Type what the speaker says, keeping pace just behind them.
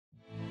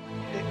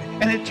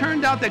and it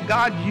turned out that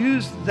God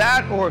used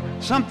that or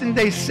something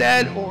they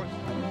said, or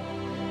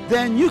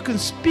then you can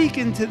speak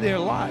into their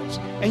lives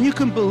and you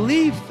can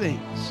believe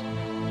things.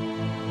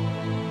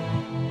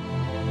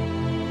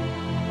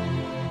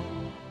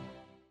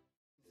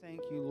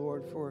 Thank you,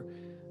 Lord, for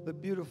the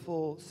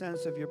beautiful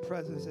sense of your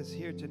presence that's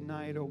here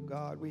tonight, oh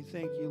God. We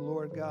thank you,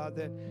 Lord God,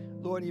 that,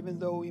 Lord, even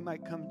though we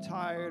might come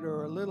tired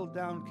or a little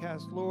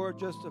downcast, Lord,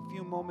 just a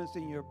few moments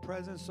in your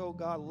presence, oh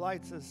God,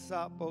 lights us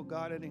up, oh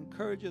God. It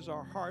encourages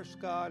our hearts,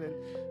 God, and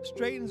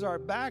straightens our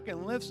back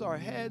and lifts our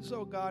heads,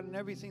 oh God, in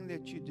everything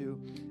that you do.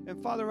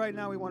 And Father, right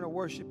now we want to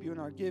worship you in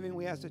our giving.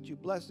 We ask that you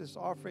bless this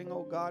offering,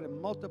 oh God,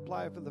 and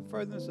multiply it for the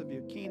furtherance of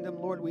your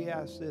kingdom. Lord, we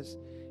ask this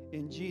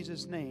in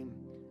Jesus' name.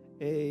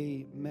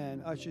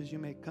 Amen. Ushers, you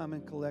may come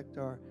and collect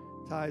our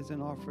tithes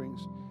and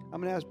offerings. I'm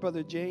going to ask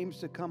Brother James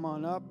to come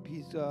on up.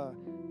 He's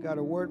got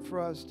a word for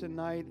us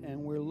tonight,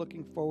 and we're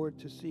looking forward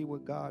to see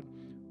what God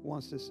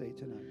wants to say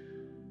tonight.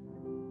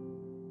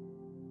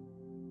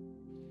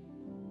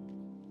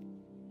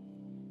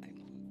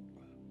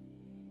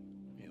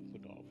 Yeah,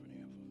 put the offering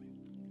here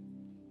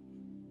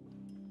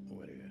for me.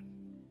 Over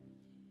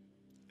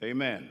there.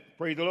 Amen.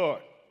 Praise the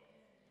Lord.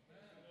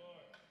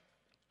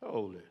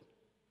 Hold it.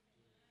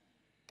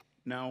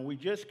 Now, we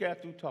just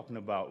got through talking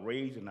about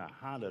raising a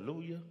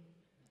hallelujah.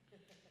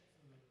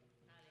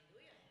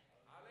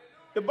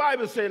 The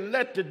Bible said,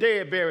 let the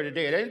dead bury the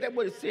dead. Ain't that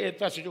what it said?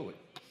 That's to do it.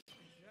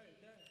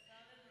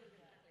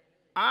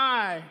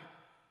 I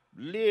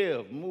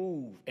live,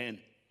 move, and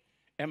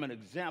am an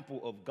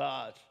example of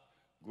God's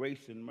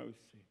grace and mercy.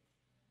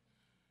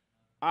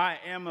 I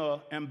am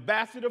an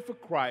ambassador for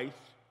Christ,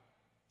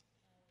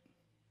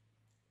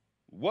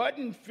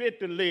 wasn't fit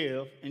to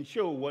live, and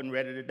sure wasn't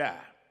ready to die.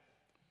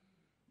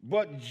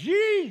 But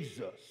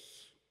Jesus,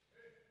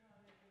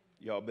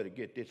 y'all better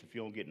get this if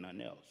you don't get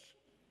nothing else,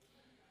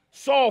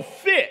 saw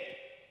fit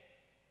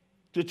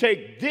to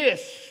take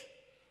this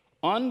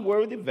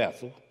unworthy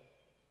vessel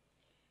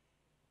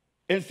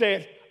and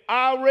says,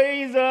 I'll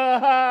raise a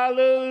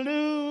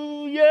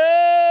hallelujah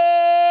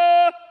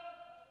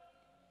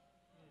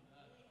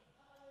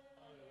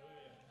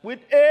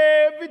with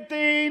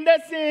everything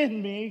that's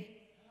in me.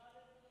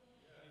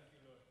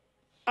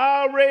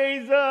 I'll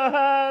raise a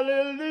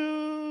hallelujah.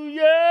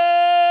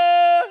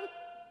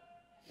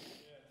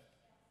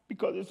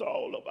 Because it's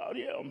all about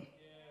him.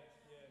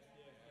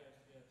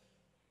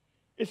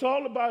 It's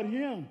all about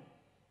him.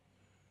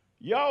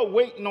 Y'all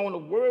waiting on the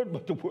word,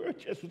 but the word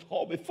just was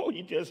all before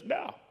you just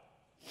now.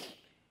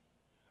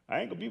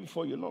 I ain't going to be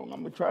before you long.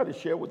 I'm going to try to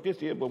share what this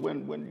is, but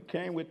when you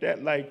came with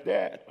that like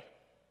that,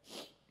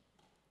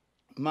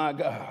 my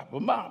God.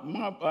 But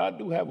I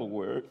do have a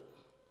word.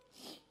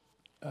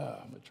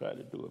 I'm going to try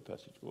to do it,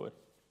 Pastor Jordan.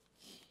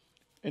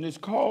 And it's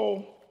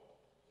called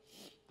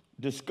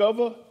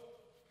Discover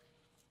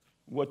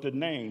What the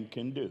Name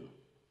Can Do.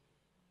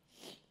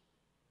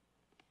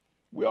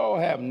 We all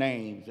have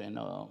names, and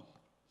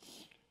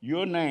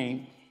your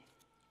name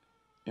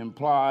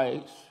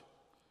implies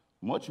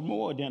much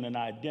more than an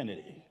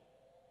identity.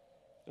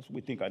 That's what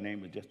we think our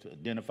name is, just to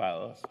identify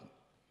us.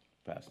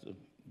 Pastor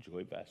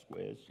Joy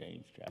Vasquez,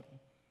 James Chapman.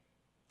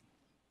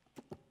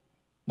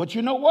 But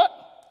you know what?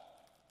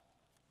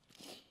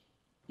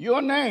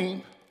 Your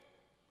name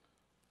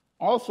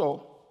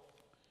also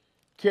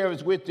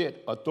carries with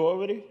it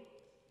authority,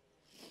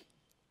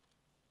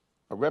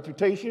 a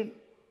reputation,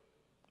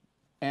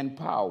 and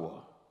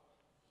power.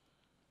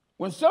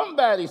 When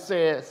somebody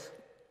says,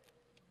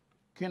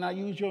 can I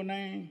use your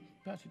name?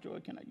 Pastor Joy,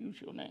 can I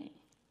use your name?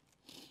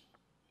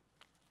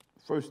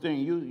 First thing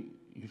you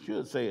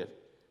should say is,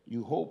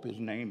 you hope his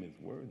name is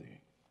worthy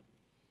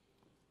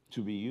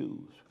to be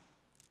used.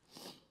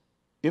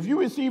 If you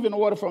receive an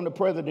order from the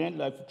president,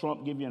 like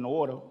Trump give you an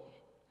order,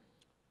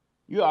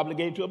 you're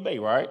obligated to obey,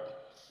 right?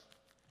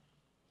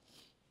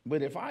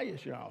 But if I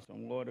issue out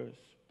some orders,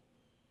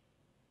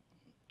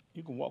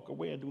 you can walk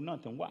away and do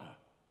nothing. Why?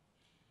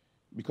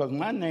 Because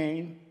my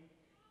name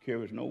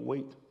carries no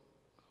weight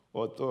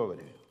or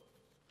authority.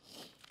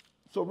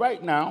 So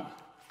right now,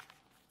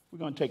 we're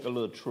going to take a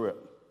little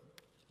trip.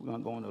 We're going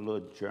to go on a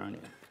little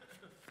journey.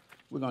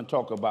 We're going to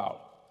talk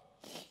about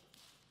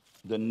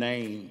the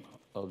name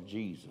of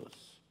Jesus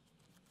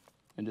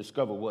and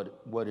discover what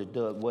it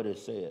does, what it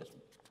says,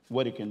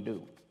 what it can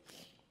do.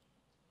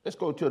 Let's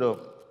go to the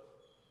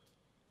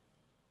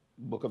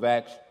book of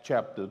Acts,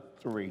 chapter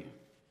 3,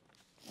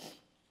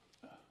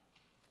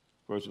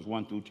 verses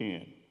 1 through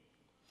 10.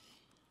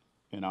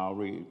 And I'll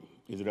read.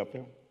 Is it up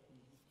there?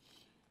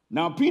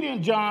 Now Peter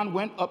and John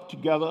went up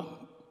together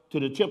to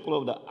the temple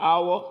of the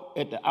hour,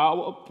 at the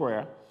hour of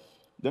prayer,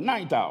 the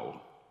ninth hour.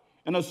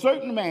 And a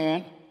certain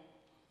man,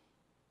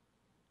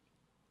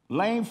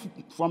 lame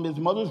from his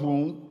mother's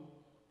womb,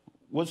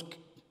 was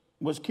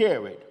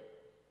carried,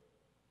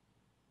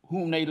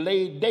 whom they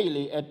laid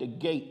daily at the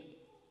gate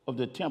of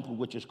the temple,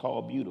 which is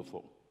called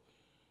Beautiful,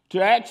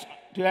 to ask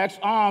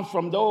alms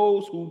from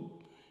those who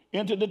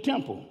entered the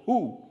temple,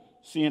 who,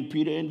 seeing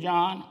Peter and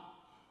John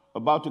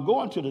about to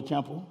go into the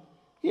temple,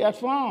 he asked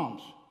for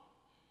alms.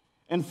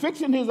 And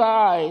fixing his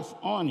eyes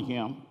on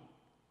him,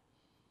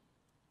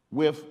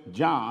 with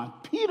John,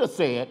 Peter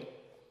said,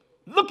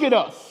 "Look at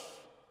us."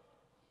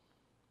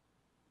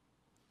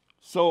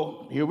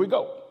 So here we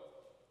go.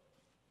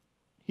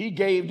 He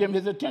gave them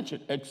his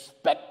attention,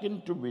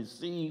 expecting to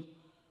receive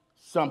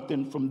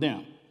something from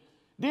them.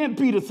 Then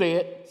Peter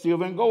said,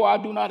 "Silver and gold I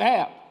do not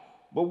have,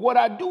 but what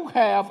I do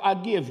have I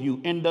give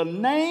you. In the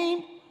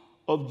name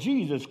of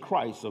Jesus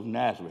Christ of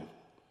Nazareth,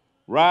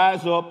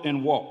 rise up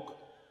and walk."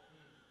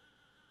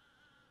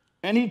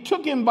 And he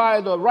took him by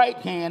the right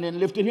hand and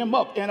lifted him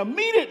up. And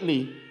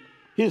immediately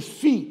his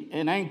feet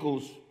and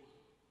ankles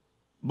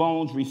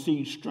bones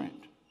received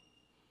strength.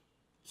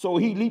 So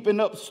he, leaping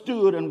up,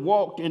 stood and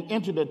walked and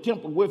entered the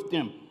temple with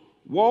them,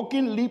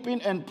 walking,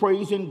 leaping, and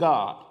praising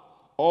God.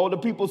 All the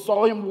people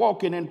saw him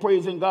walking and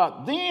praising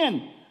God.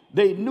 Then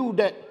they knew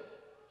that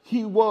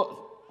he was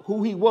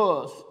who he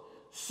was,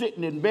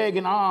 sitting and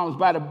begging alms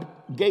by the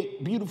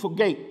gate, beautiful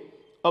gate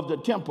of the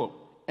temple.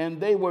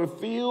 And they were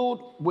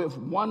filled with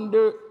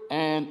wonder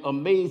and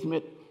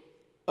amazement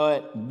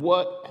at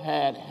what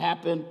had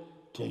happened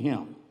to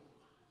him.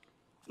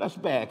 Let's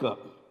back up,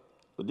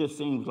 but this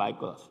seems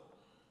like us.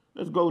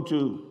 Let's go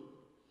to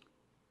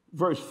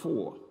verse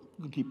 4.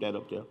 You can keep that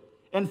up there.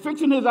 And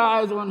fixing his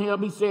eyes on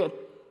him, he said,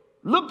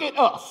 "Look at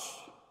us."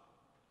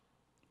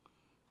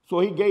 So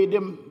he gave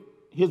them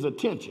his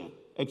attention,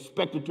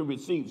 expected to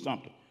receive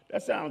something.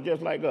 That sounds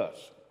just like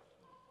us.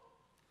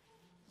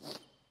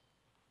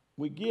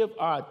 We give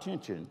our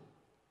attention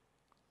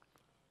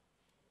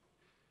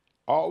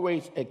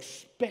always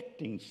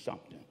expecting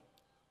something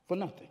for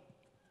nothing.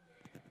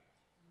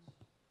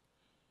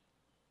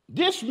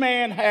 This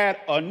man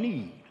had a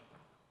need.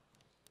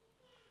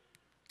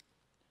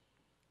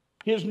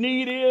 His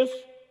need is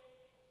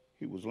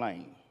he was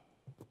lame.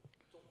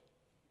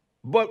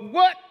 But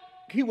what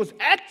he was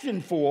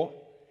asking for,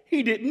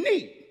 he didn't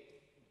need.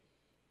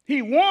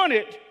 He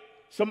wanted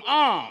some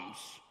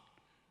alms.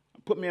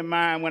 Put me in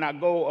mind when I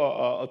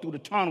go through the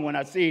tunnel, when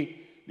I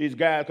see these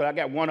guys, because I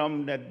got one of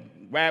them that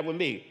ride with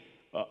me.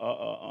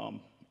 I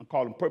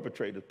call them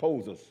perpetrators,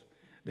 posers.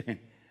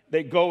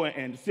 They go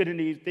and sit in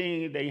these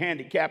things, they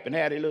handicap and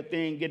have their little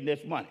thing getting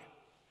this money.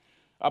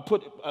 I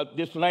put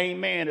this lame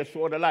man that's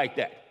sort of like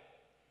that,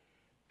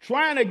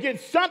 trying to get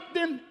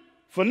something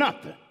for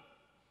nothing.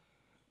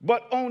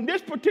 But on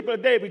this particular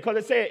day, because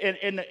it said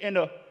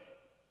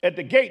at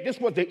the gate, this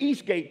was the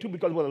east gate too,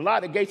 because it was a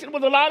lot of gates. It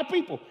was a lot of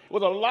people. It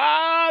was a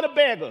lot of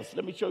beggars.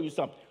 Let me show you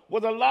something. It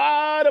was a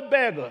lot of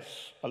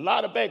beggars. A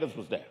lot of beggars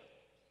was there.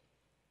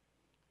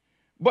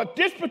 But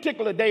this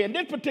particular day and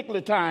this particular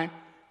time,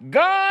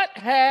 God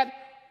had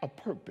a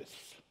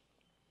purpose.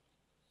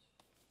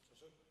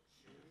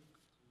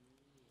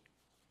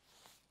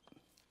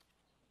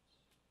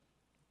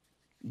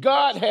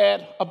 God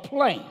had a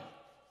plan.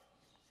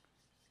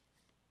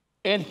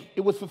 And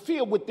it was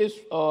fulfilled with this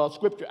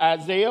scripture,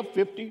 Isaiah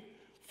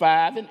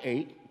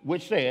 55:8,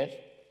 which says,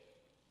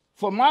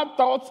 "For my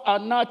thoughts are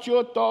not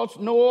your thoughts,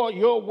 nor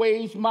your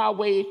ways my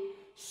ways,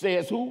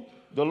 says who?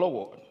 The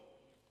Lord."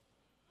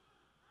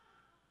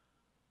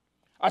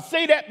 I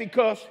say that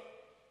because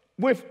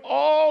with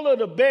all of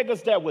the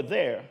beggars that were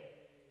there,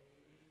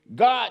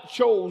 God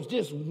chose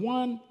this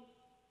one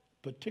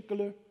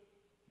particular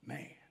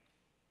man.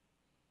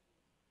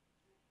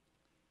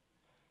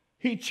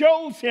 He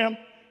chose him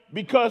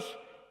because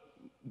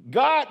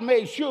God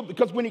made sure,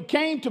 because when he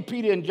came to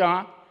Peter and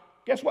John,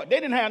 guess what? They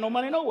didn't have no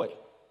money no way.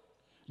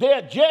 They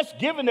had just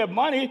given their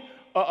money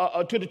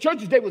to the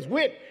churches they was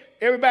with.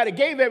 Everybody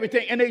gave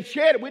everything, and they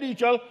shared it with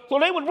each other, so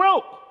they was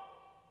broke.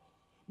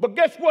 But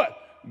guess what?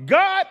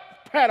 God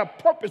had a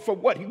purpose for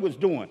what he was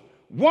doing.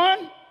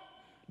 One,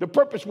 the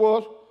purpose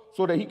was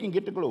so that he can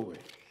get the glory.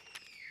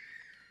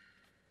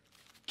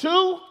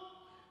 Two,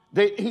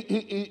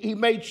 he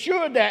made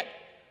sure that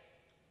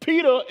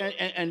Peter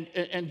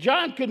and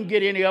John couldn't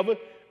get any of it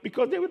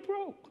because they were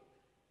broke.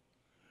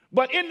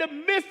 But in the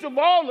midst of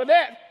all of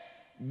that,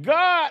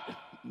 God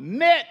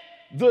met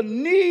the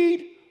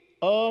need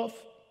of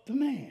the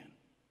man.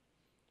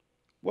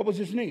 What was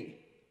his need?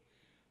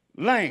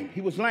 Lame.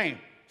 He was lame.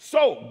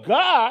 So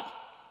God,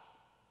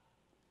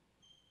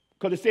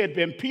 because it said,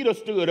 then Peter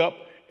stood up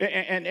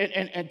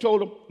and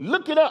told him,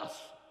 "Look at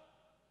us."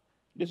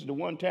 This is the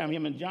one time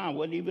him and John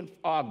wasn't even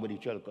arguing with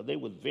each other, because they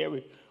was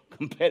very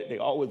competitive. They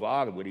always were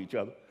arguing with each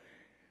other.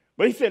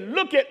 But he said,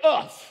 "Look at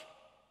us."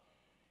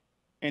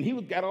 And he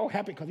got all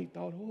happy because he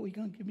thought, "Oh, he's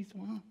going to give me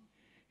some honor."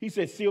 He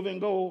said, "Silver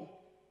and gold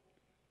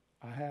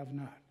I have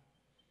not."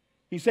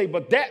 He said,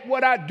 "But that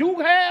what I do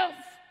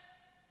have,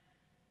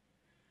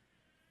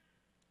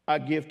 I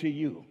give to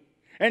you."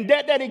 And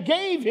that he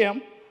gave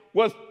him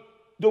was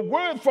the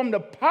word from the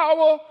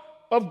power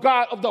of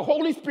God, of the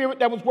Holy Spirit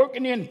that was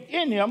working in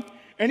him.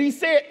 And he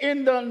said,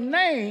 "In the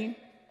name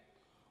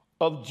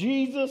of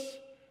Jesus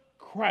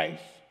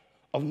Christ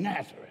of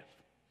Nazareth,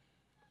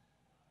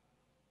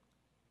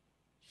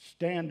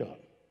 stand up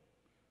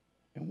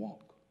and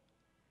walk."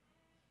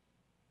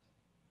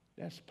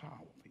 That's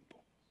power,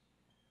 people.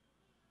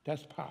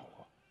 That's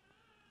power.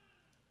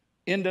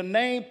 In the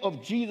name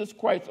of Jesus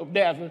Christ of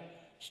Nazareth,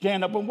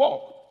 stand up and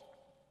walk.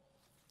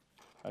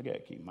 I got to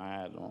keep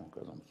my eyes on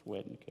because I'm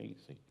sweating. Can't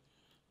see.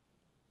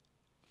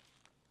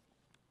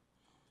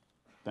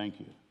 Thank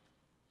you.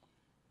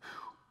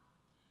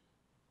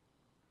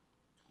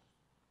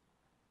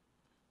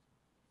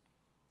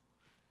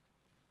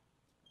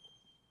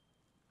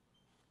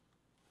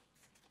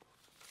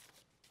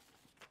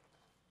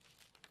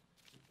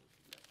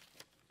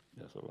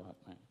 That's a lot,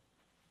 man.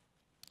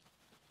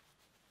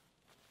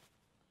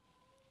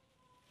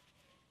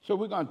 So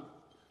we're going to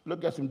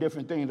look at some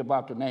different things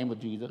about the name of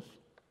Jesus.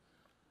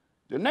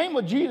 The name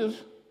of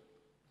Jesus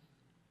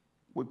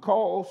would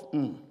cause,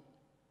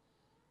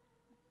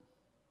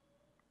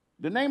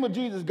 the name of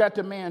Jesus got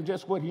the man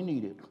just what he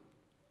needed.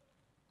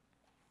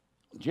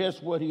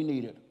 Just what he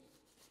needed.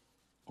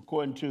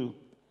 According to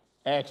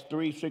Acts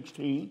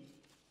 3:16,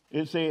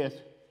 it says,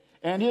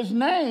 and his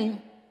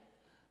name,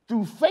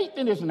 through faith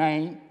in his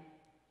name,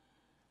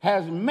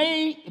 has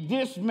made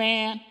this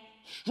man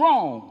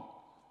strong,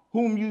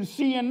 whom you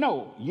see and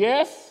know.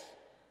 Yes,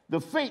 the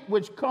faith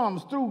which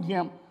comes through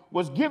him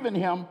was given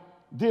him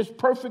this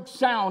perfect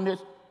soundness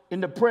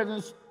in the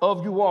presence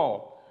of you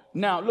all.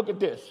 Now, look at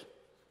this.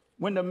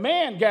 When the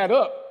man got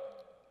up,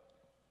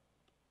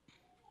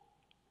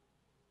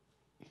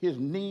 his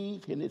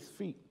knees and his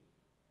feet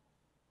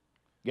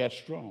got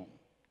strong.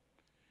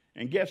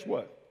 And guess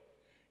what?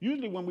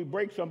 Usually when we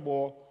break some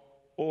ball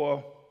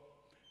or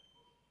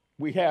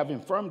we have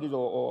infirmities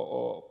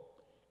or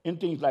in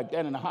things like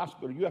that in the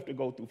hospital, you have to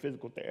go through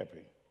physical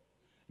therapy.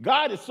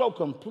 God is so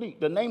complete.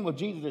 The name of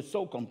Jesus is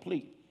so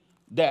complete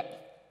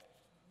that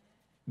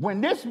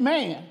when this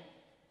man,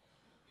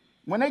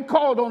 when they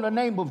called on the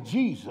name of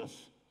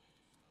Jesus,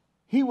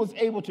 he was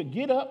able to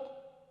get up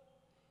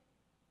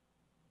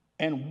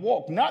and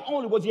walk. Not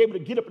only was he able to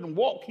get up and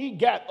walk, he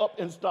got up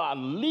and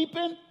started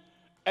leaping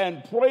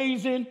and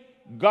praising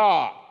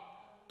God.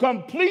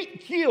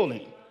 Complete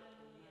healing.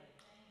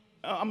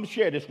 I'm going to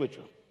share this with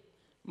you.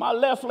 My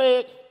left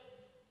leg,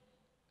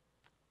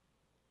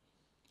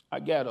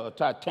 I got a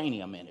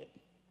titanium in it.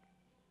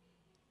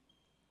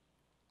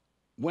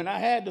 When I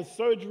had the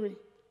surgery,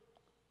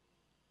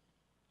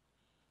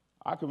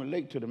 I can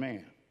relate to the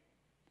man.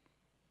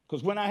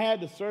 Because when I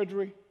had the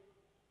surgery,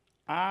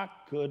 I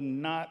could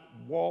not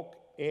walk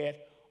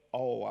at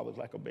all. I was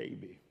like a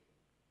baby.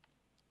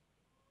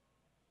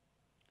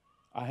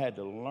 I had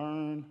to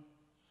learn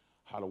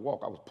how to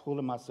walk. I was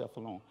pulling myself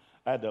along.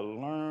 I had to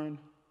learn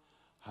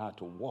how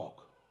to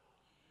walk.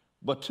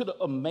 But to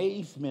the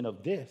amazement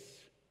of this,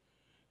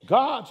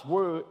 God's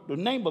word, the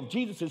name of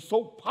Jesus is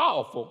so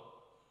powerful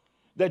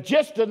that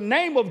just the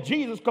name of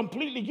Jesus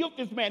completely healed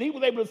this man. He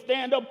was able to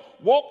stand up,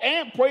 walk,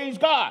 and praise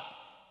God.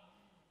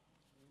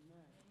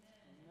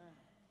 Amen.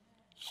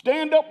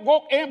 Stand up,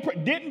 walk, and pray.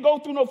 Didn't go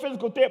through no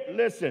physical therapy.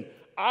 Listen,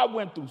 I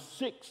went through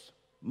 6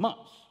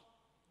 months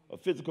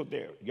of physical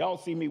therapy. Y'all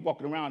see me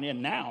walking around here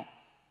now.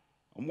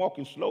 I'm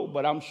walking slow,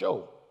 but I'm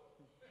sure.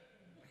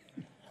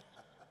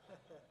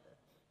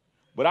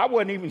 But I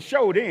wasn't even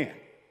sure then.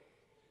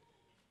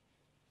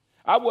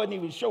 I wasn't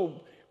even sure.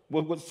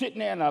 Was sitting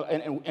there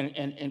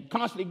and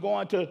constantly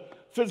going to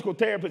physical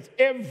therapists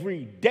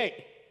every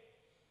day.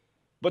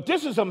 But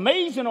this is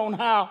amazing on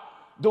how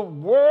the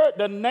word,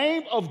 the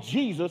name of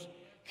Jesus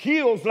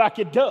heals like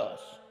it does.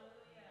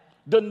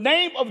 The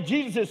name of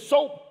Jesus is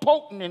so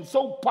potent and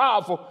so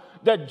powerful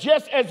that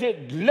just as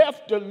it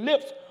left the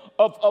lips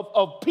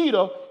of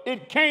Peter,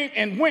 it came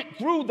and went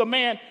through the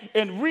man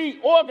and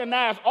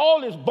reorganized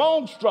all his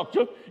bone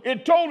structure.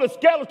 It told the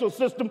skeletal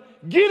system,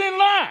 get in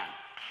line.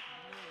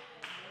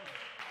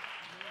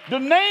 The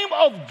name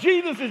of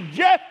Jesus is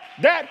just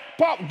that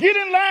powerful. Get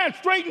in line,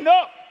 straighten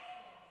up,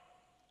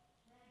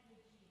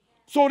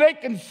 so they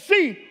can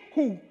see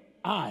who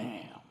I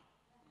am.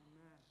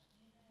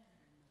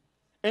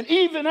 And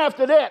even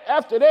after that,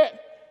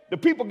 the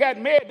people got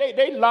mad.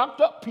 They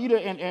locked up Peter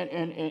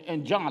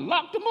and John.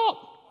 Locked them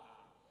up.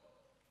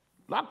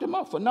 Locked them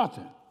up for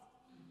nothing.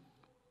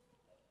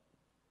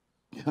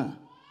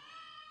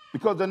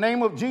 Because the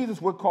name of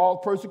Jesus will cause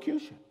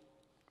persecution.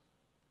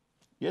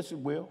 Yes, it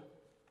will.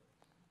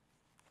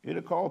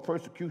 It'll cause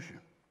persecution.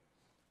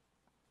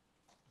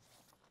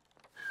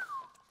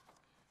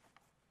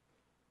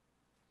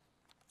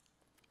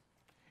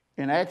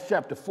 In Acts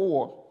chapter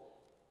 4,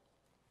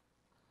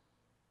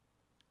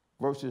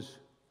 verses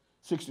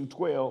 6 through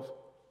 12,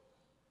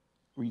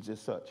 reads as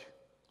such.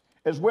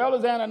 As well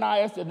as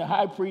Ananias and the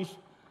high priest,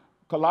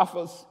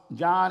 Caiaphas,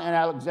 John, and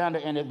Alexander,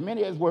 and as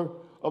many as were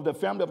of the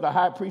family of the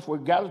high priest were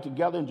gathered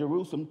together in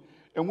Jerusalem.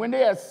 And when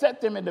they had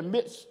set them in the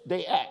midst,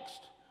 they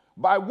asked,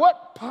 by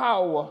what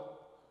power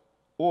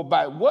or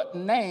by what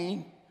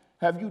name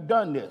have you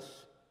done this?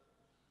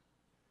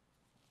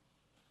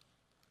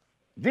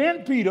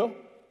 Then Peter,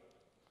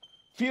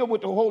 filled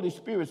with the Holy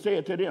Spirit,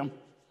 said to them,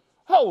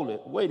 hold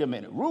it, wait a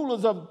minute,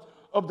 rulers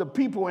of the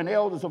people and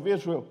elders of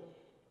Israel,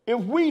 if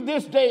we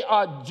this day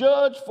are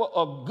judged for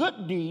a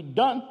good deed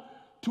done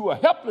to a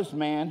helpless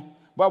man,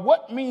 by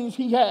what means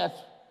he has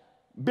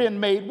been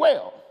made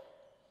well,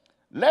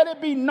 let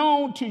it be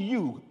known to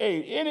you.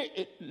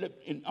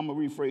 I'm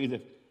going to rephrase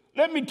it.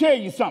 Let me tell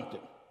you something.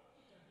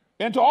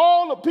 And to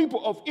all the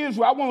people of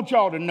Israel, I want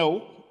y'all to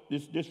know,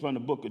 this from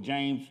the book of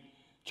James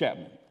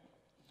Chatman.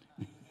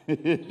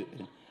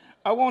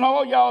 I want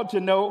all y'all to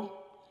know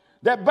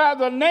that by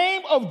the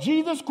name of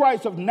Jesus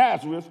Christ of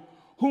Nazareth,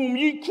 whom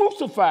ye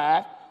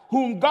crucified,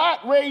 whom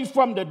God raised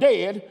from the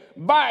dead,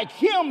 by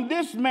him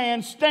this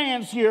man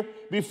stands here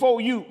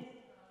before you.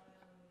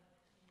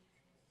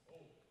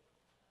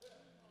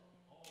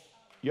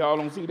 Y'all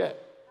don't see that?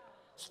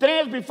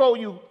 Stands before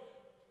you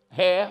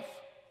half.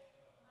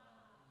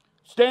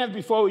 Stands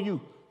before you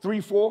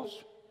 3/4.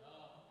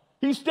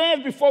 He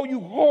stands before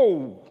you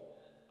whole.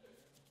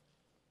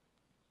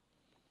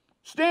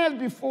 Stands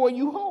before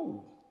you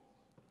whole.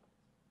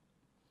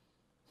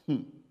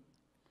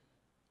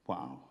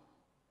 Wow.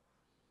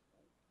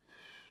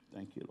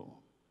 Thank you, Lord.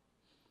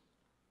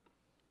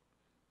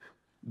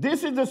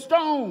 This is the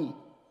stone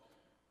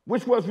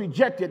which was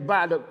rejected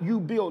by you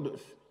builders,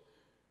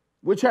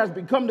 which has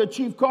become the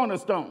chief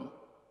cornerstone.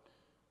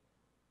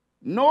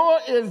 Nor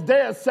is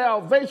there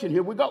salvation,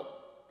 here we go,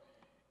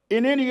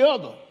 in any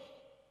other.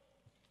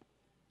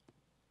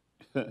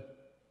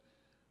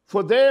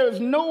 For there is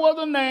no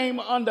other name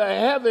under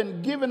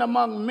heaven given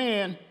among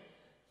men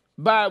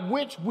by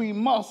which we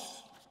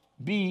must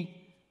be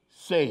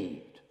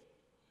saved.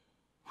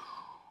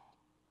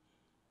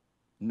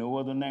 No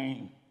other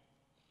name.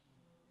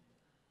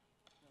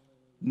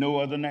 No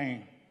other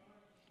name.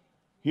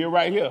 Here,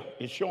 right here,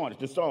 it's showing,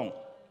 it's the song.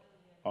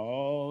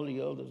 All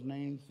the others'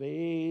 names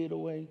fade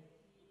away.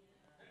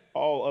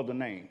 All other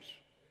names.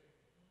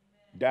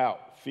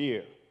 Doubt,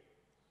 fear,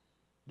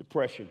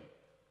 depression,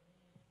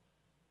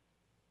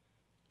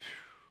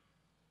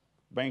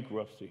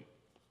 bankruptcy,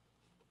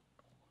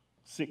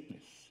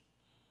 sickness.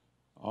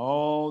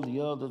 All the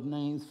other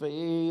names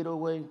fade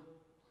away.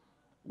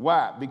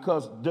 Why?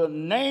 Because the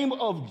name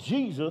of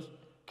Jesus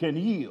can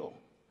heal.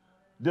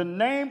 The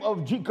name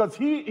of Jesus, because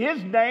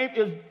his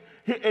name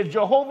is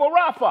Jehovah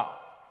Rapha.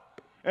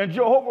 And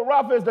Jehovah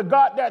Rapha is the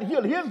God that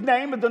heals. His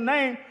name is the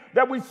name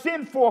that we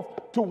send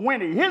forth to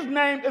win it. His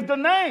name is the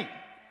name.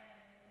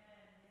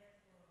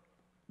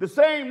 The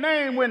same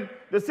name when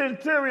the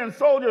centurion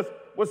soldiers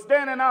were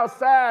standing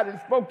outside and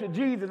spoke to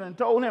Jesus and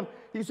told him,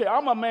 he said,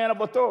 I'm a man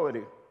of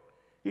authority.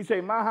 He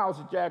said, my house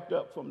is jacked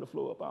up from the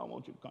floor up. I don't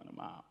want you to come to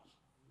my house.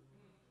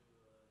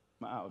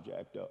 My house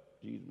jacked up.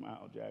 Jesus, my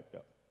house jacked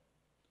up.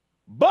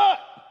 But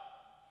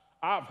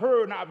I've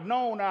heard and I've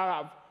known and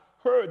I've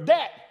heard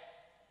that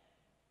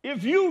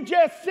if you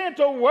just send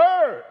a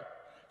word,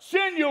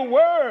 send your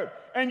word,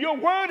 and your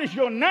word is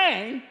your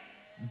name,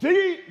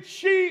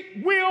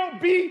 she will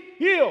be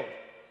healed.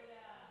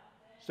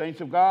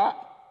 Saints of God,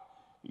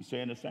 he's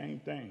saying the same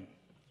thing.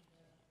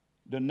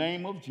 The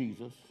name of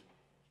Jesus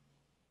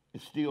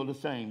is still the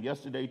same,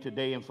 yesterday,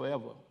 today, and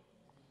forever.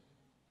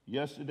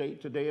 Yesterday,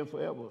 today, and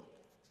forever.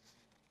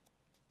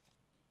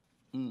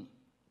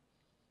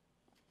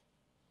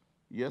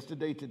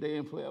 Yesterday, today,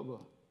 and forever.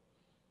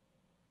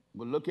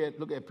 But look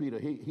at Peter.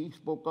 He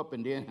spoke up,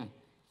 and then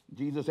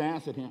Jesus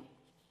answered him.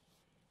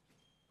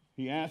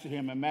 He answered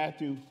him in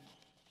Matthew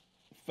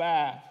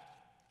 5.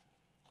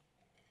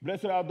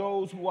 Blessed are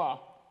those who are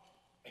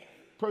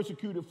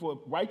persecuted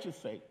for righteous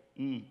sake.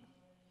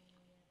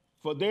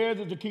 For theirs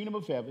is the kingdom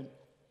of heaven.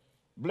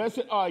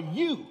 Blessed are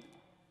you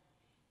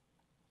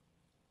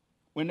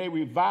when they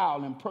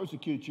revile and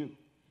persecute you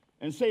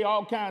and say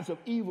all kinds of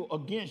evil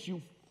against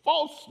you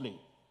falsely.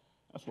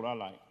 That's what I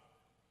like.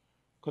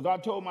 Because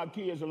I told my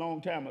kids a long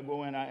time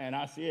ago, and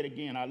I say it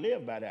again, I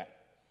live by that.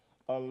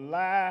 A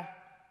lie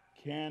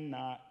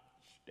cannot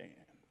stand.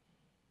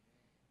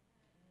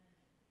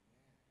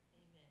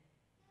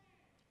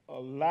 A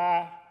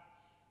lie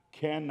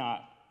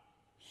cannot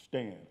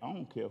stand. I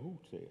don't care who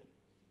said it.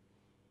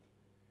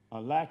 A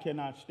lie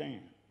cannot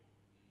stand.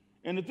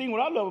 And the thing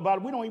what I love about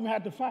it, we don't even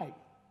have to fight.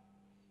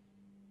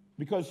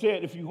 Because it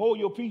said, if you hold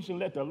your peace and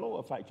let the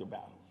Lord fight your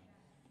battles.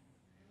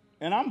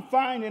 And I'm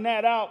finding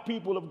that out,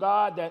 people of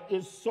God, that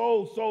is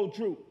so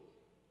true.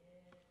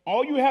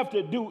 All you have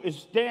to do is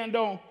stand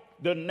on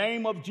the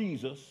name of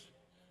Jesus,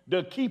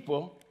 the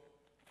keeper,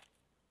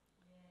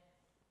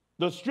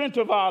 the strength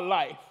of our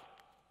life,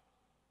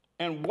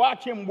 and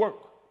watch him work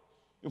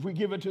if we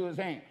give it to his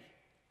hands.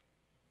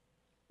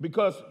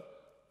 Because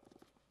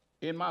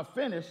in my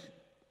finish,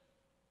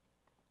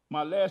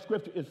 my last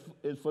scripture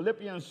is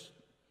Philippians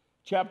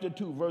chapter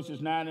 2,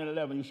 verses 9 and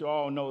 11. You should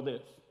all know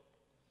this.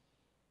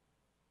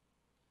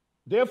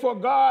 Therefore,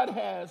 God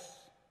has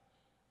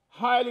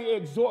highly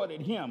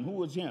exalted him.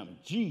 Who is him?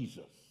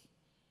 Jesus.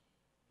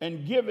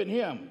 And given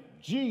him,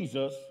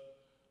 Jesus,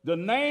 the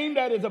name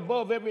that is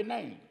above every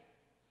name.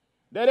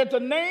 That at the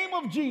name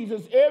of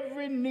Jesus,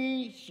 every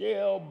knee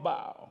shall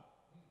bow.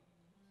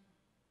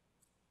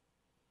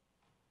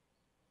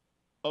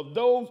 Of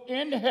those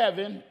in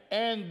heaven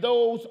and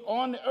those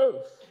on the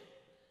earth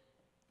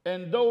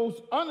and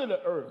those under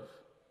the earth.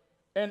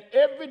 And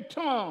every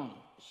tongue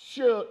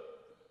should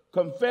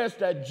confess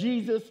that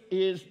Jesus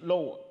is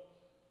Lord,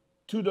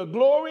 to the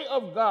glory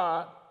of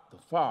God the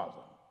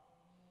Father.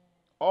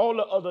 All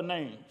the other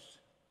names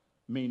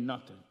mean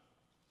nothing.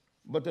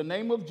 But the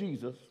name of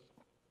Jesus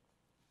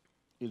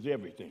is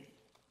everything.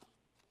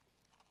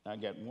 I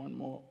got one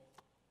more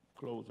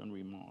closing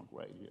remark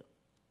right here,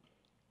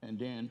 and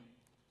then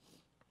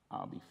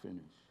I'll be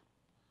finished.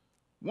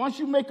 Once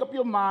you make up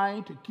your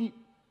mind to keep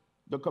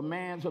the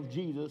commands of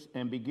Jesus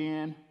and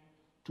begin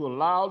to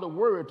allow the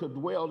word to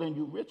dwell in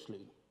you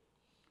richly,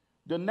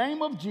 the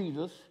name of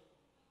Jesus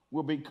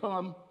will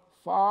become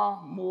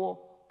far more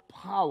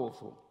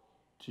powerful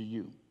to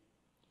you.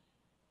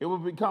 It will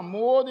become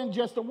more than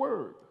just a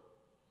word.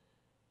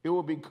 It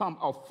will become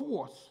a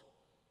force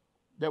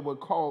that will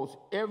cause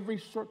every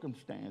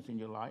circumstance in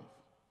your life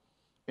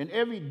and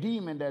every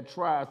demon that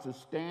tries to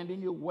stand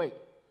in your way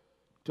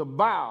to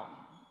bow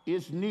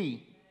its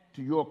knee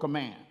to your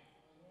command.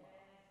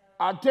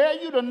 I tell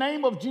you, the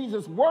name of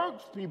Jesus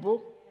works,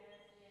 people.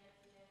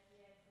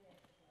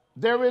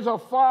 There is a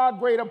far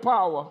greater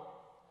power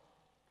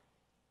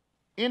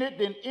in it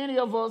than any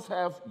of us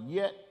have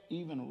yet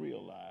even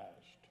realized.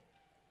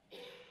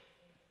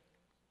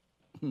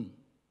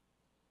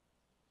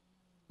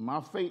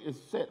 My faith is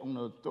set on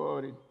the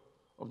authority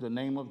of the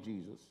name of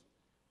Jesus.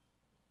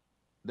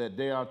 That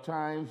there are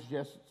times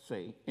just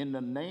say, in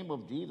the name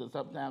of Jesus.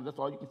 Sometimes that's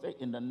all you can say,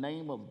 in the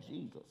name of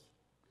Jesus.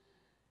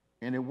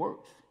 And it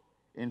works.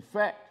 In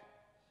fact,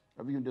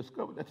 I've even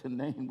discovered that the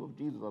name of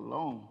Jesus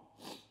alone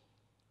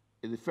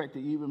is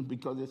effective, even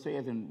because it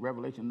says in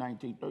Revelation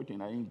 19:13, I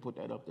didn't even put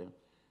that up there,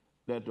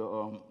 that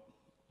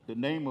the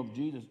name of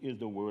Jesus is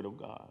the word of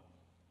God.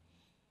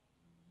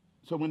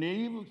 So when the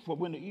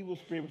evil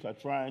spirits are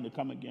trying to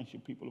come against you,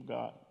 people of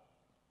God,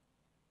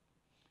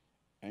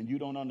 and you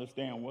don't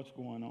understand what's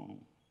going on,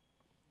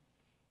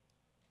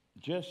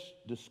 just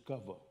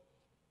discover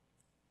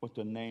what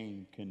the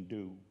name can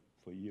do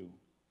for you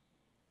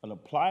and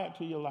apply it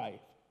to your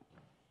life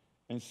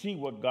and see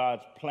what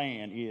God's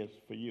plan is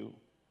for you.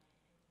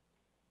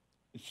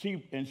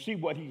 See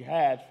what he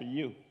has for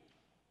you.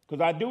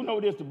 Because I do know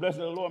this, the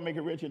blessing of the Lord make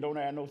it rich and don't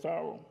add no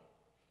sorrow.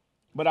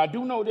 But I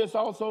do know this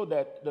also,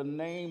 that the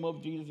name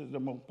of Jesus is the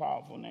most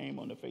powerful name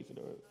on the face of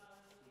the earth.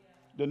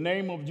 The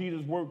name of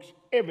Jesus works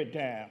every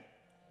time.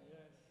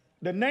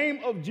 The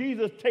name of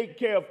Jesus takes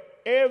care of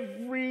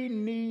every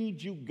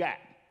need you got.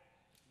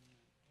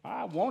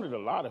 I wanted a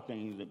lot of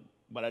things,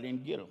 but I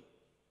didn't get them.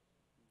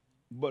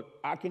 But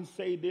I can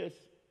say this,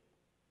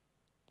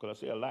 because I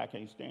say a lie, I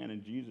can't stand,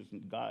 and Jesus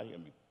and God hear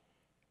me.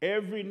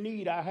 Every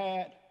need I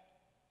had,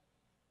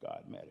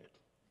 God met it.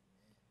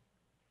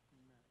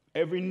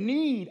 Every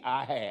need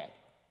I had,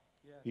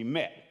 he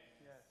met.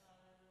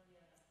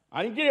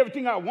 I didn't get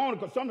everything I wanted,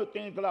 because some of the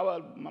things,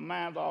 my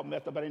mind's all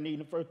messed up, I didn't need in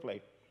the first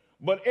place.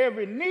 But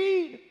every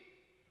need,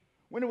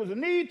 when it was a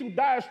need through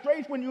dire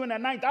straits, when you're in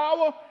that ninth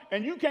hour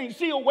and you can't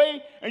see a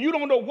way and you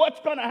don't know what's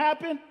going to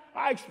happen,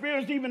 I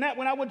experienced even that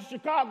when I went to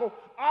Chicago.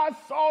 I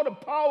saw the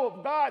power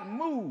of God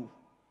move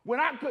when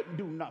I couldn't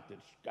do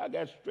nothing. I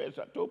got stretched.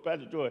 I told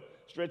Pastor Joy,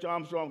 Stretch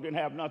Armstrong didn't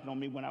have nothing on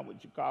me when I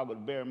went to Chicago to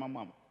bury my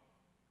mama.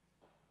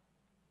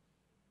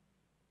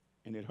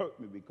 And it hurt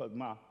me because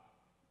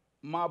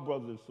my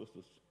brothers and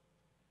sisters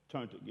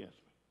turned against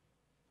me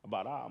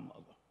about our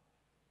mother.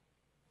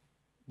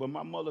 But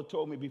my mother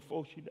told me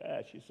before she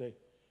died, she said,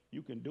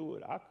 you can do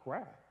it. I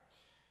cried.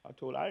 I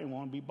told her I didn't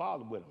want to be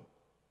bothered with them.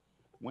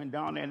 Went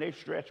down there and they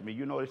stretched me.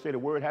 You know, they say the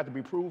word had to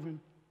be proven.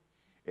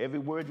 Every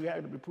word you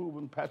had to be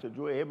proven. Pastor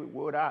Joy, every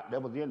word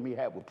that was in me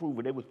had to be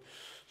proven. They was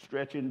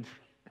stretching.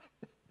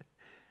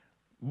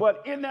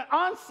 But in the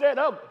onset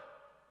of it,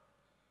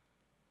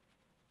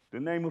 the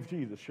name of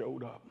Jesus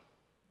showed up.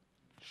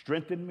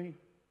 Strengthened me.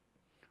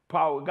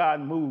 Power of God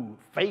moved.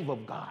 Favor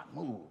of God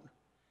moved.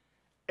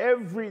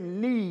 Every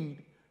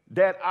need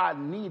that I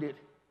needed,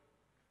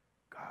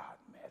 God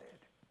met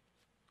it.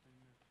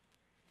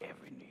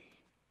 Every need.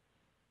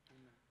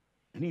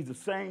 And he's the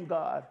same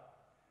God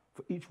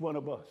for each one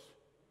of us.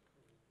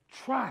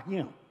 Try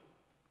him.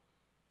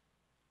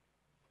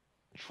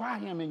 Try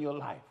him in your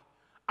life.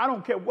 I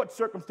don't care what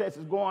circumstance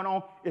is going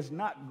on. It's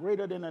not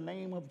greater than the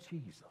name of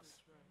Jesus.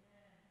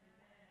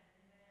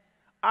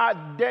 I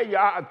dare you,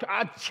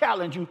 I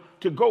challenge you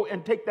to go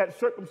and take that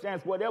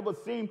circumstance, whatever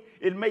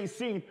it may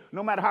seem,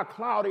 no matter how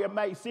cloudy it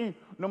may seem,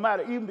 no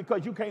matter even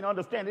because you can't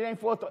understand. It ain't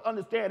for us to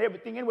understand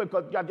everything anyway,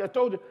 because I just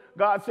told you,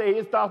 God said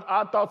his thoughts,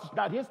 our thoughts is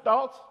not his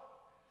thoughts.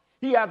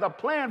 He has a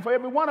plan for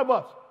every one of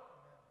us.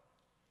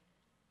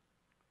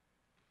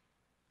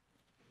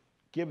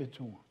 Give it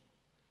to him.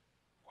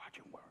 Watch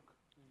him work.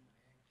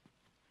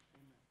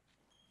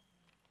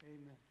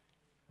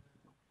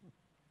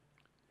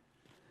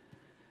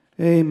 Amen.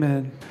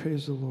 Amen.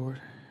 Praise the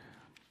Lord.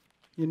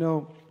 You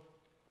know,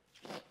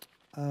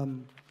 I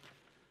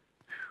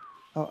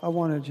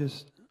want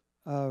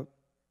to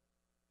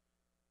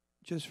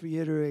just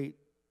reiterate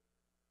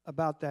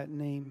about that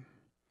name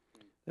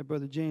that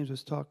Brother James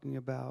was talking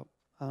about.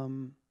 I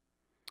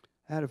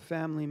had a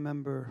family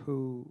member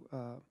who,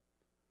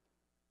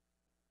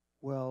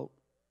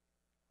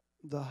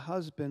 the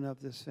husband of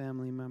this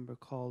family member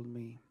called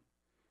me,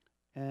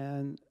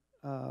 and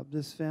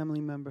this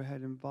family member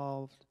had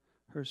involved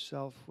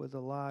herself with a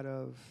lot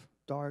of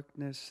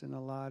darkness and a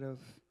lot of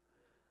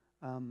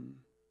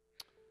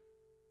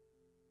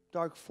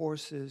dark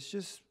forces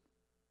just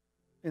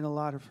in a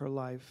lot of her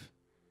life.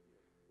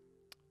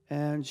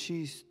 And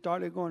she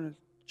started going to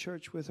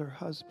church with her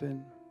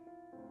husband.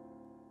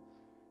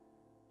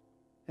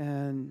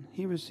 And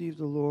he received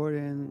the Lord,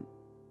 and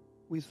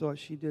we thought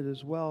she did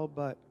as well.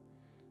 But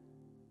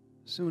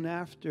soon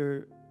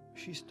after,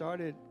 she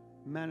started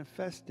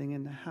manifesting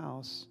in the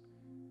house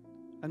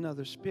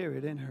another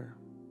spirit in her.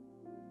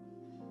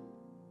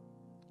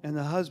 And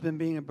the husband,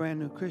 being a brand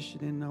new Christian,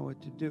 didn't know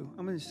what to do.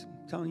 I'm just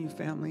telling you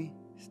family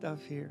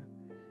stuff here.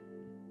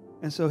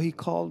 And so he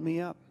called me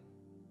up,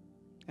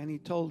 and he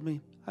told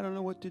me, I don't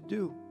know what to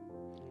do.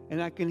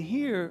 And I can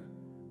hear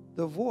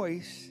the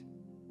voice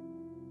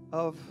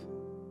of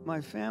my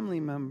family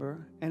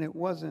member, and it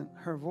wasn't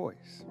her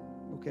voice,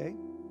 okay?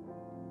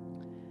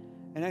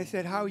 And I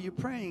said, how are you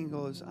praying? He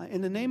goes,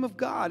 in the name of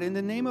God, in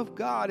the name of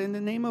God, in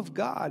the name of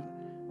God,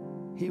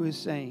 he was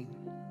saying.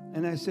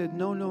 And I said,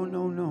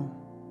 no.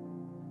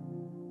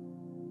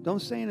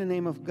 Don't say in the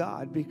name of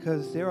God,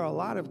 because there are a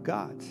lot of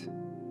gods,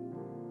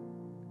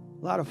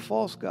 a lot of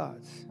false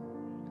gods.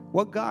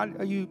 What God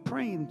are you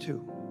praying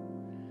to?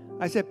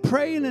 I said,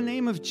 pray in the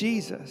name of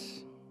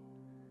Jesus.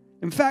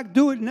 In fact,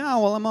 do it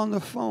now while I'm on the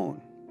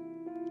phone.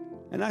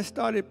 And I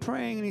started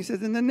praying, and he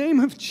says, in the name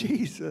of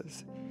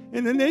Jesus,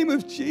 in the name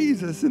of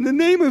Jesus, in the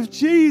name of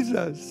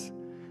Jesus,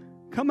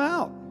 come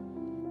out.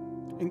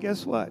 And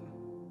guess what?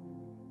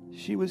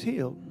 She was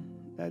healed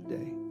that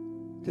day.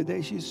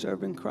 Today she's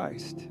serving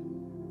Christ,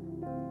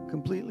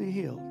 completely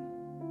healed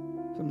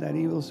from that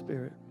evil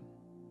spirit.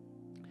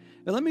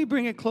 Now let me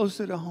bring it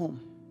closer to home,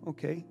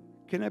 okay?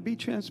 Can I be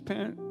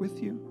transparent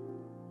with you?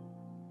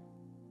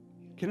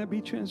 Can I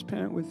be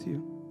transparent with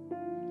you?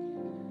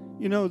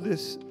 You know,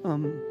 this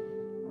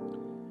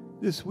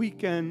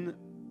weekend,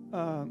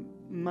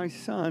 my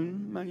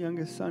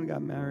youngest son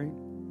got married.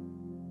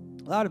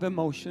 A lot of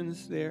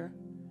emotions there,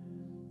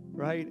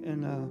 right?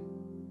 And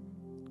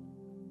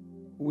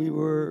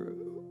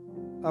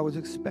I was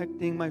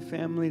expecting my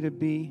family to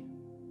be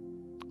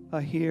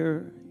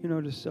here,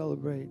 to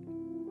celebrate.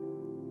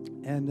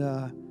 And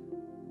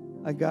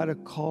I got a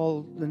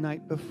call the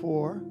night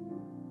before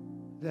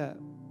that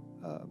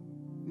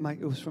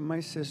it was from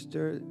my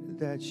sister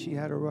that she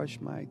had to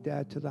rush my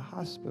dad to the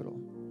hospital.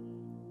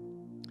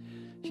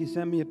 She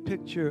sent me a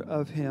picture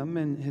of him,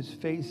 and his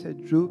face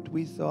had drooped.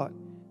 We thought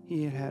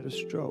he had had a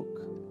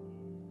stroke.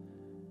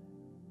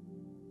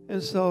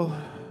 And so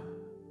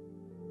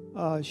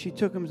she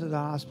took him to the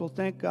hospital.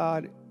 Thank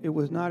God it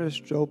was not a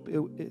stroke.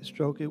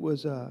 It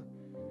was an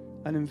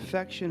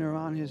infection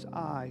around his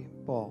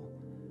eyeball.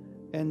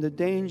 And the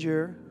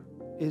danger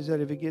is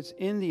that if it gets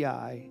in the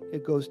eye,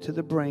 it goes to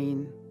the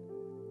brain,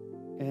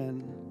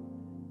 and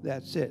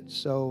that's it.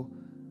 So,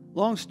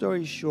 long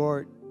story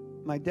short,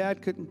 my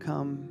dad couldn't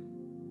come.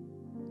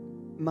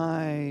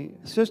 My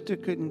sister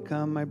couldn't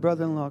come. My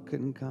brother-in-law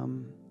couldn't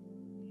come.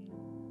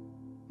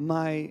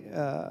 My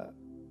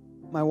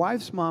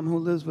wife's mom, who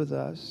lives with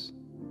us,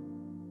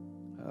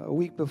 a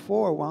week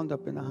before wound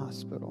up in the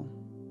hospital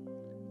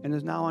and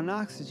is now on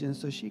oxygen,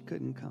 so she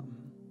couldn't come.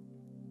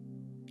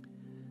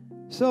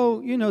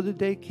 So, the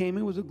day came.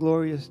 It was a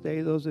glorious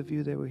day, those of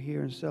you that were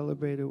here and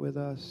celebrated with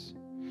us.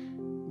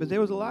 But there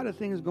was a lot of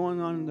things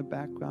going on in the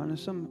background and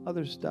some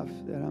other stuff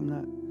that I'm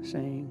not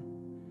saying.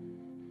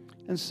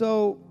 And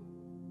so,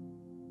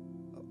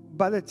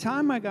 by the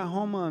time I got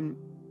home on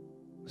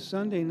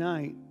Sunday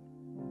night,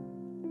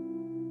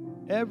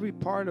 every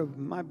part of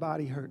my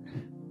body hurt.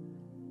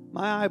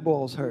 My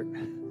eyeballs hurt.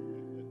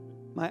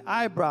 My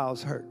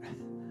eyebrows hurt.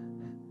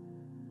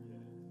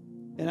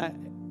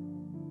 And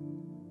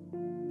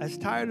as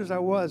tired as I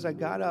was, I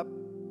got up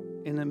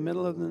in the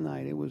middle of the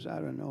night. It was,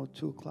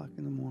 2 o'clock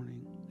in the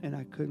morning, and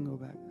I couldn't go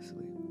back to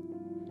sleep.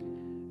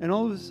 And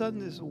all of a sudden,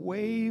 this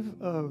wave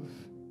of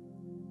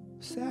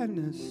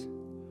sadness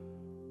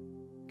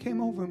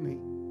came over me.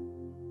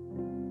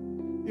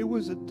 It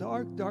was a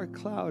dark, dark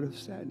cloud of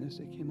sadness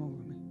that came over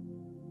me.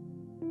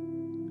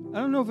 I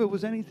don't know if it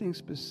was anything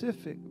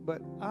specific,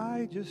 but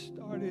I didn't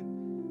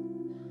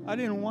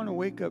want to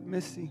wake up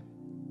Missy,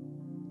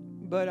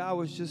 but I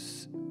was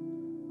just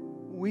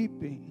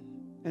weeping,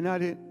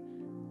 and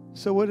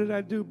so what did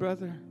I do,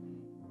 brother?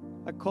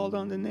 I called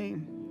on the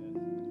name.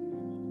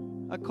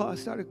 I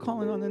started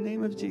calling on the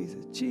name of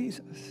Jesus.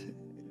 Jesus,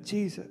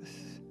 Jesus,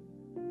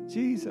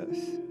 Jesus.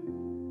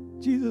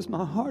 Jesus,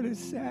 my heart is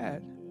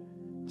sad.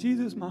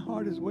 Jesus, my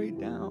heart is weighed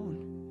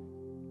down.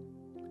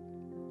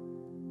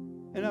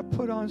 And I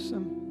put on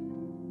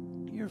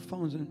some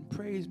earphones and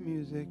praise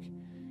music.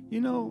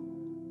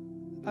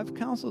 I've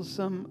counseled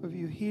some of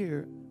you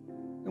here,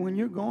 and when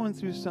you're going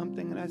through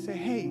something, and I say,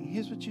 hey,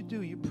 here's what you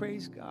do. You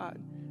praise God,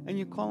 and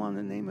you call on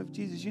the name of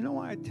Jesus. You know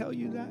why I tell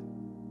you that?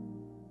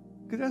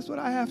 Because that's what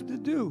I have to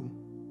do.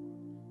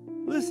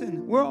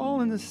 Listen, we're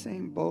all in the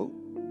same boat.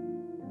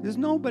 There's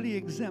nobody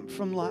exempt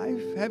from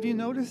life. Have you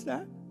noticed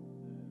that?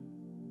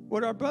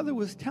 What our brother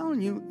was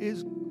telling you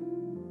is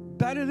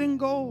better than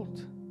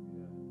gold.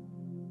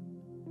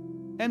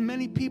 And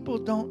many people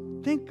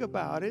don't think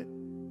about it.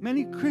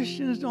 Many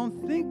Christians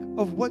don't think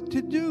of what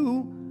to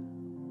do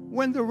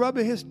when the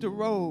rubber hits the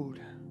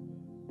road.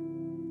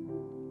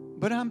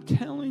 But I'm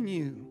telling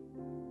you,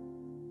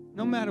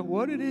 no matter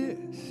what it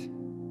is,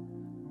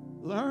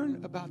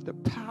 learn about the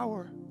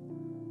power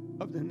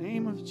of the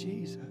name of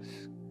Jesus.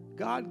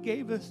 God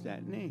gave us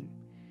that name.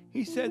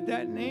 He said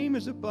that name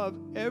is above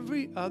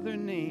every other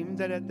name,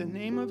 that at the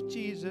name of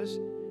Jesus,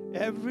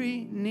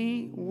 every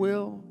knee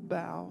will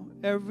bow,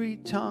 every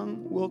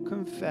tongue will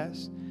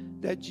confess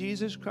that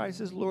Jesus Christ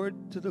is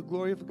Lord, to the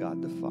glory of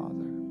God the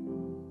Father.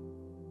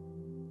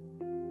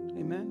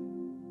 Amen.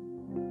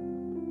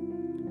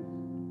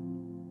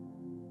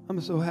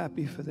 I'm so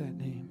happy for that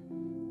name.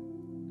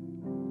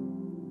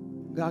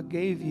 God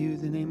gave you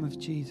the name of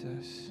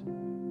Jesus.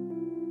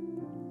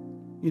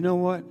 You know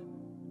what?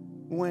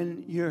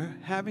 When you're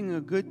having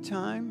a good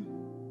time,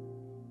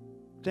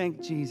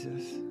 thank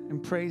Jesus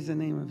and praise the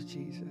name of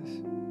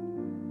Jesus.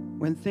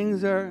 When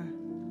things are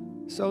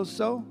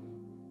so-so,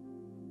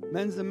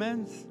 men's the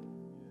men's,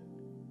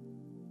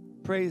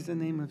 praise the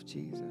name of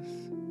Jesus.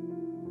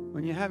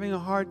 When you're having a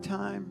hard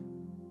time,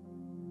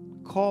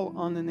 call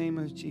on the name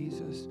of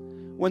Jesus.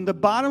 When the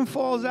bottom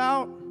falls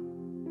out,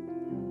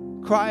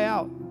 cry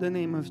out the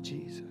name of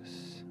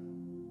Jesus.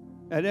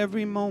 At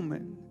every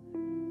moment,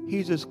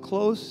 he's as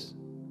close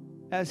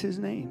as his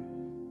name.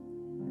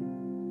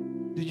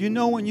 Did you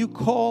know when you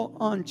call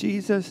on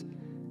Jesus,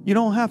 you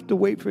don't have to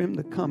wait for him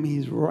to come.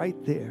 He's right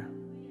there.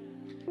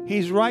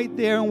 He's right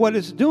there. And what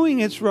it's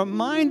doing, it's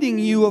reminding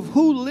you of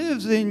who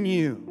lives in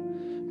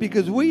you.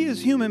 Because we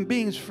as human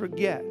beings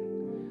forget.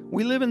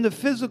 We live in the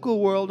physical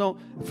world. Don't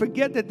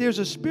forget that there's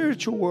a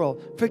spiritual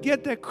world.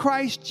 Forget that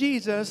Christ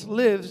Jesus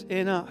lives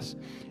in us.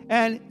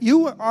 And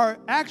you are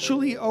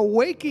actually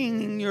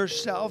awakening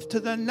yourself to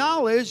the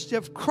knowledge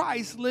of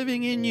Christ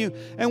living in you.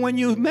 And when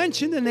you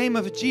mention the name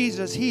of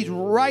Jesus, he's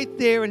right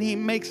there and he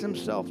makes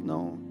himself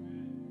known.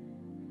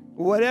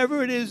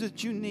 Whatever it is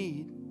that you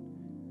need.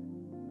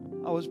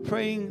 I was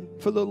praying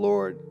for the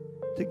Lord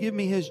to give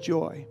me his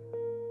joy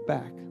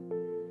back.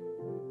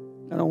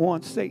 I don't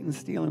want Satan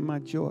stealing my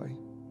joy.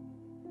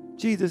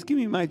 Jesus, give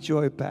me my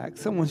joy back.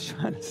 Someone's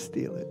trying to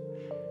steal it.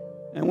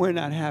 And we're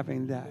not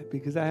having that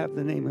because I have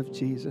the name of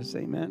Jesus.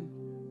 Amen.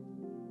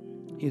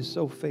 He is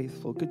so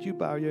faithful. Could you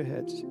bow your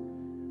heads?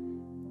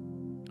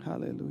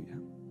 Hallelujah.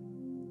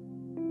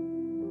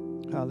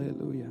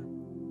 Hallelujah.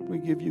 We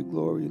give you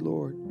glory,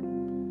 Lord.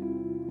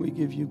 We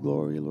give you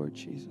glory, Lord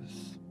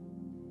Jesus.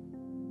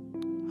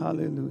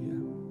 Hallelujah.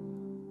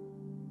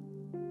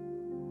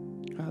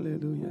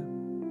 Hallelujah.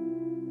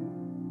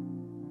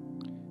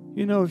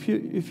 You know,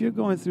 if you're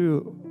going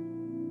through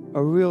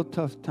a real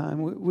tough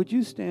time, would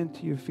you stand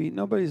to your feet?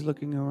 Nobody's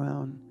looking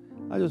around.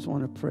 I just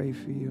want to pray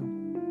for you.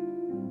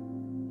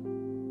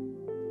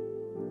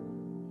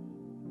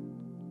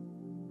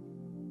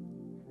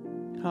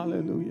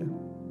 Hallelujah.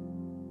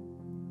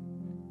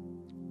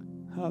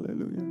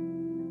 Hallelujah.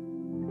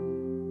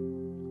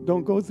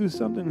 Don't go through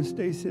something and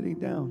stay sitting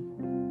down.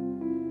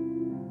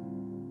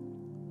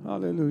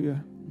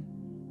 Hallelujah.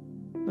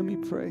 Let me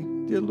pray.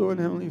 Dear Lord,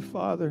 Heavenly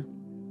Father,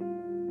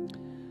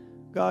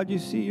 God, you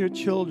see your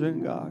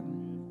children, God.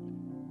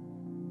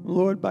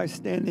 Lord, by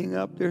standing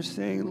up, they're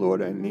saying,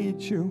 Lord, I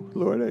need you.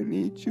 Lord, I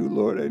need you.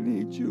 Lord, I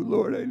need you.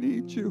 Lord, I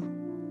need you.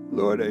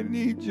 Lord, I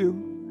need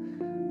you.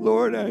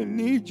 Lord, I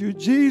need you.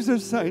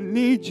 Jesus, I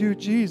need you.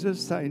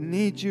 Jesus, I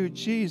need you.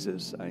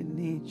 Jesus, I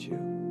need you.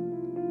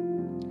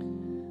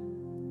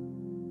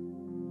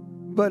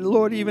 But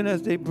Lord, even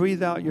as they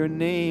breathe out your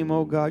name,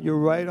 oh God, you're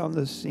right on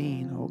the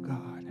scene, oh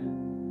God.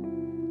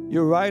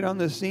 You're right on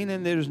the scene,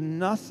 and there's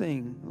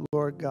nothing,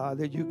 Lord God,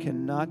 that you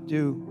cannot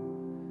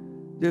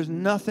do. There's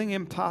nothing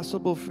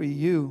impossible for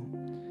you.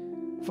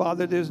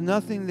 Father, there's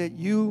nothing that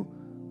you,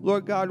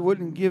 Lord God,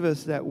 wouldn't give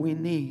us that we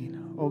need,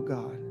 oh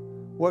God.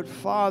 What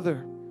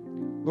father,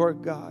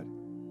 Lord God,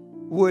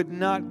 would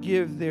not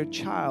give their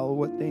child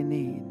what they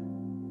need?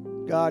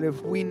 God,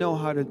 if we know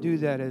how to do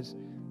that as,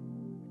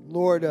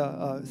 Lord,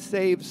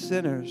 save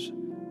sinners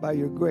by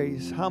your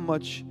grace, how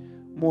much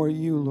more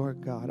you,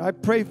 Lord God. I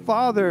pray,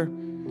 Father,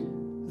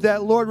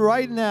 that, Lord,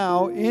 right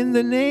now, in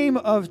the name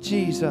of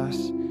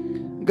Jesus,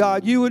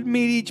 God, you would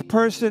meet each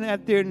person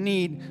at their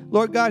need.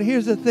 Lord God,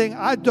 here's the thing.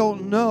 I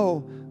don't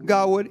know,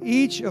 God, what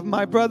each of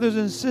my brothers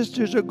and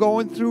sisters are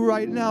going through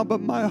right now,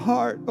 but my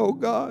heart, oh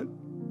God,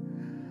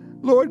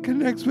 Lord,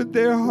 connects with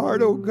their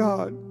heart, oh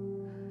God.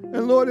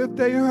 And Lord, if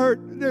they hurt,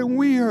 then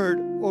we hurt,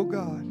 oh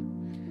God.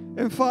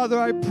 And Father,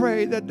 I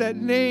pray that that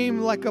name,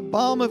 like a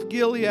balm of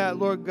Gilead,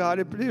 Lord God,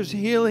 if there's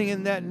healing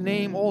in that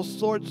name, all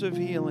sorts of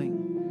healing.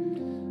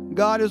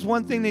 God, is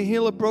one thing to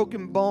heal a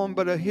broken bone,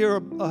 but heal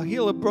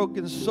a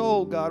broken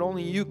soul, God.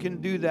 Only you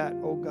can do that,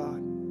 oh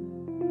God.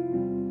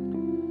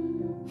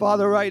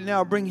 Father, right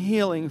now, bring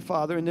healing,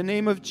 Father, in the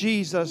name of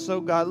Jesus,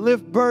 oh God.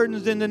 Lift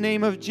burdens in the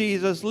name of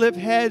Jesus. Lift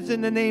heads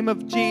in the name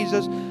of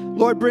Jesus.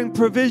 Lord, bring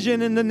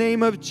provision in the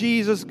name of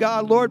Jesus,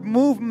 God. Lord,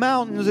 move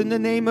mountains in the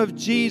name of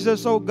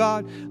Jesus, oh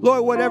God.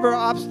 Lord, whatever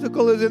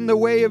obstacle is in the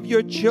way of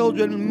your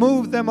children,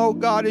 move them, oh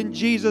God, in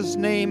Jesus'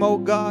 name, oh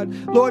God.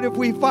 Lord, if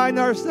we find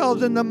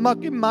ourselves in the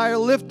muck and mire,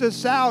 lift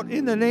us out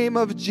in the name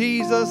of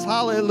Jesus.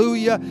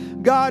 Hallelujah.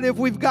 God, if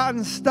we've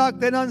gotten stuck,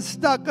 then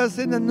unstuck us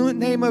in the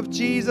name of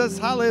Jesus.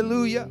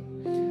 Hallelujah.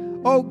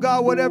 Oh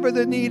God, whatever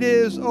the need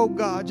is, oh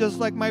God, just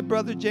like my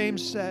brother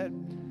James said,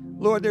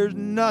 Lord, there's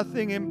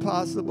nothing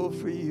impossible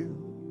for you.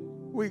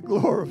 We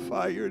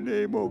glorify your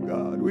name, oh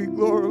God. We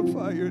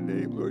glorify your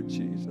name, Lord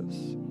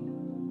Jesus.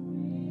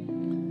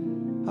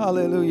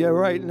 Hallelujah.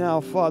 Right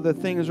now, Father,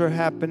 things are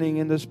happening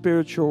in the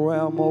spiritual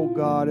realm, oh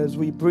God, as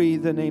we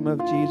breathe the name of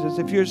Jesus.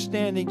 If you're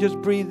standing, just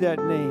breathe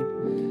that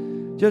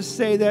name. Just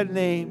say that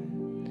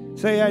name.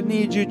 Say, I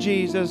need you,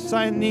 Jesus.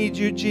 I need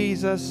you,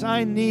 Jesus.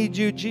 I need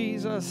you,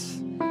 Jesus.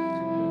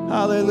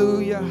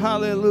 Hallelujah,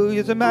 hallelujah.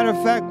 As a matter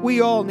of fact, we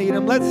all need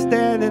him. Let's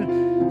stand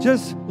and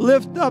just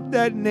lift up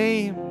that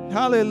name.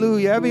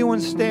 Hallelujah.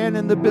 Everyone stand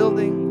in the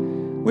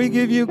building. We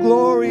give you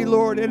glory,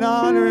 Lord, and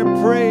honor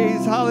and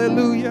praise.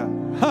 Hallelujah,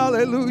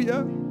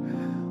 hallelujah.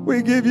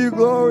 We give you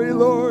glory,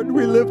 Lord.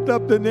 We lift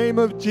up the name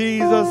of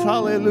Jesus.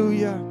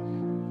 Hallelujah.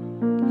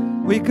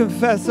 We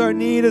confess our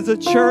need as a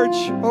church,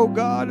 oh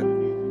God.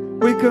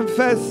 We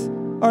confess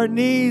our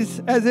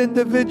needs as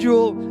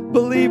individual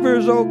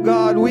believers, oh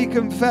God. We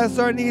confess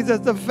our needs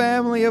as the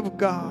family of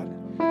God.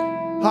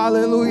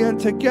 Hallelujah. And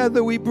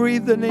together we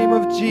breathe the name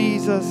of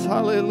Jesus.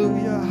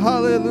 Hallelujah.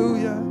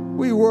 Hallelujah.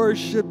 We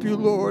worship you,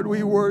 Lord.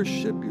 We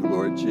worship you,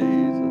 Lord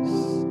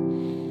Jesus.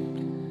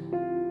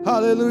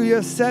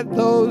 Hallelujah. Set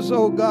those,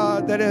 oh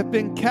God, that have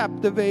been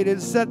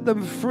captivated, set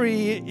them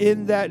free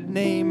in that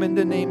name, in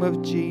the name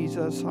of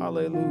Jesus.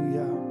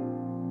 Hallelujah.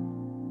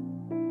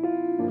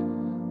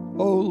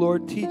 Oh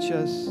Lord, teach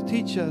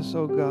us,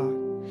 oh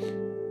God.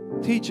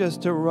 Teach us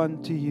to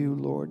run to you,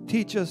 Lord.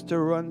 Teach us to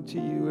run to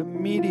you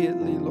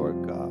immediately,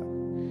 Lord God.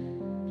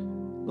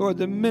 Lord,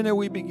 the minute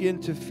we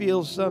begin to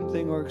feel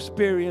something or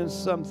experience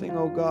something,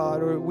 oh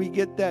God, or we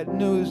get that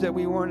news that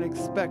we weren't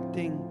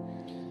expecting,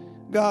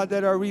 God,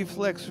 that our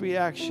reflex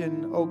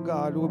reaction, oh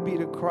God, will be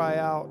to cry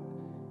out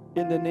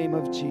in the name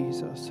of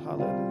Jesus.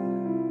 Hallelujah.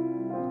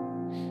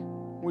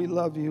 We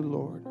love you,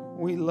 Lord.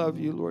 We love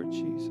you, Lord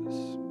Jesus.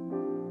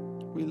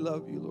 We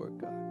love you, Lord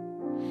God.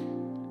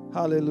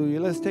 Hallelujah.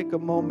 Let's take a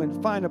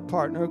moment, find a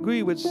partner,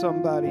 agree with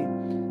somebody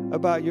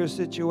about your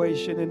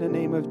situation in the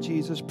name of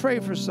Jesus. Pray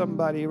for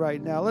somebody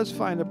right now. Let's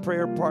find a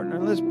prayer partner.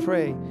 Let's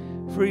pray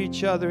for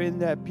each other in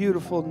that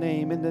beautiful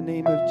name, in the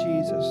name of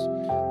Jesus.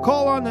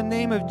 Call on the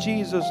name of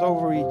Jesus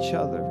over each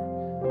other.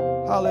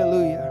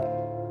 Hallelujah.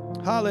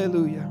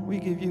 Hallelujah. We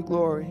give you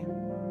glory.